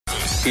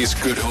This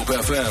is Good Hope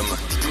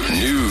FM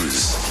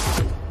News.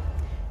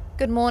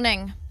 Good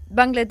morning.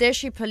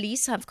 Bangladeshi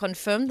police have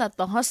confirmed that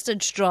the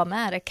hostage drama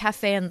at a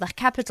café in the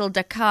capital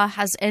Dhaka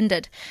has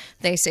ended.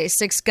 They say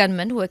 6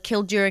 gunmen were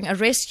killed during a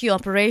rescue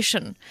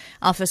operation.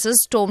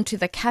 Officers stormed to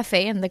the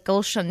café in the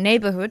Gulshan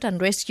neighborhood and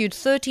rescued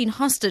 13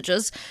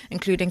 hostages,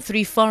 including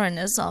 3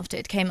 foreigners, after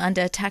it came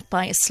under attack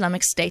by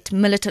Islamic State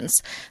militants.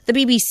 The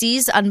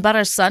BBC's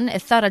Anbarasan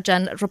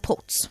Etharajan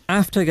reports.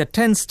 After a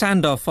tense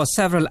standoff for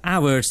several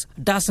hours,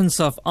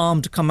 dozens of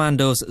armed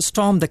commandos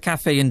stormed the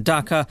café in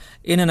Dhaka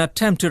in an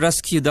attempt to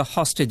rescue the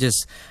hostages.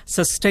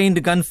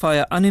 Sustained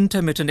gunfire,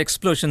 unintermittent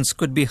explosions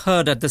could be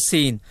heard at the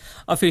scene.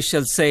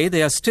 Officials say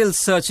they are still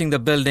searching the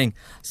building.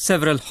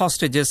 Several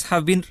hostages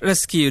have been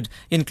rescued,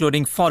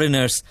 including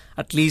foreigners.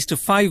 At least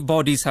 5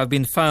 bodies have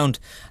been found.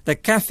 The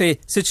cafe,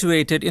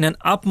 situated in an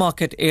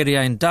upmarket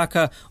area in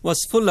Dhaka,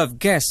 was full of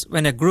guests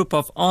when a group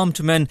of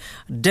armed men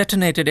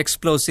detonated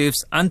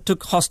explosives and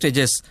took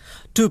hostages.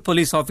 2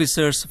 police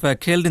officers were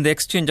killed in the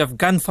exchange of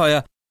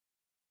gunfire.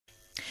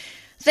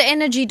 The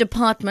Energy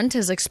Department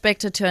is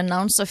expected to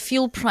announce a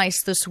fuel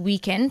price this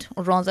weekend,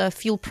 or rather a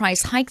fuel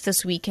price hike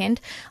this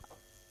weekend,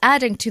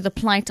 adding to the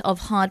plight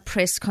of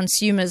hard-pressed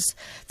consumers.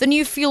 The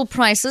new fuel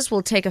prices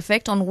will take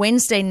effect on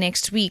Wednesday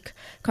next week.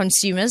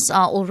 Consumers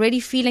are already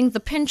feeling the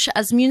pinch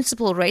as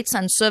municipal rates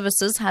and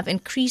services have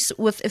increased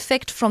with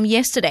effect from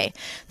yesterday.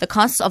 The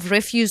costs of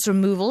refuse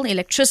removal,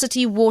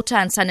 electricity, water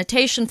and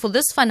sanitation for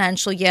this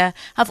financial year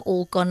have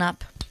all gone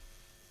up.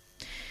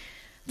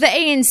 The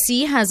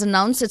ANC has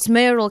announced its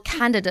mayoral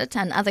candidate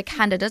and other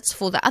candidates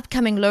for the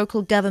upcoming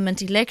local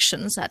government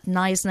elections at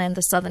Knysna in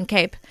the Southern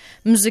Cape.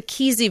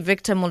 Mzukizi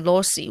Victor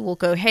Molosi will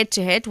go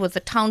head-to-head with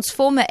the town's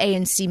former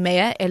ANC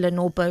mayor,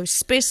 Eleanor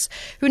Bowes-Spiss,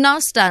 who now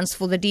stands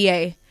for the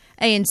DA.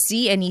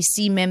 ANC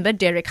NEC member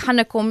Derek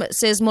Hanekom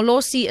says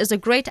Molosi is a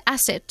great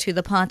asset to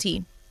the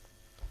party.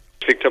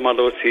 Victor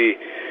Molosi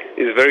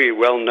is very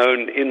well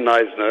known in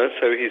Knysna,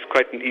 so he's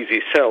quite an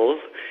easy sell.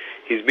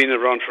 He's been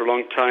around for a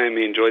long time.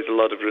 He enjoys a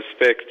lot of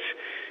respect.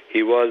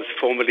 He was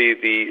formerly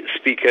the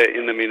speaker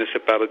in the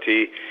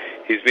municipality.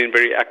 He's been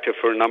very active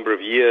for a number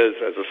of years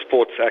as a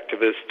sports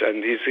activist,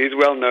 and he's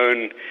well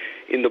known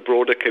in the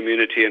broader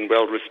community and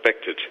well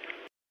respected.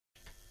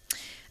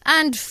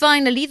 And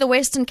finally, the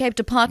Western Cape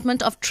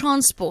Department of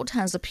Transport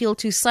has appealed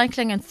to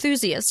cycling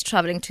enthusiasts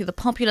travelling to the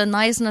popular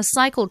Knysna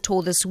cycle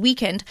tour this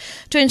weekend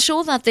to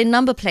ensure that their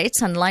number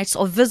plates and lights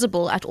are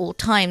visible at all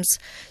times.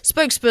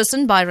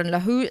 Spokesperson Byron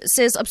Lahu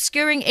says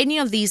obscuring any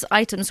of these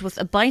items with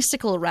a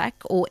bicycle rack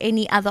or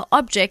any other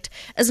object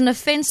is an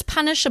offence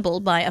punishable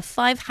by a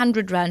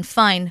 500 Rand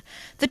fine.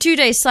 The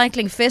 2-day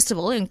cycling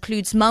festival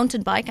includes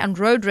mountain bike and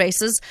road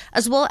races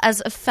as well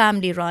as a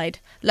family ride.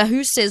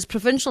 Lahu says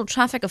provincial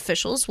traffic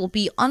officials will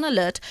be on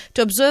alert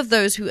to observe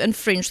those who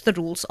infringe the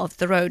rules of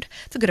the road.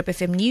 For Good Hope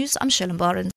FM News, I'm Shellen Barnes.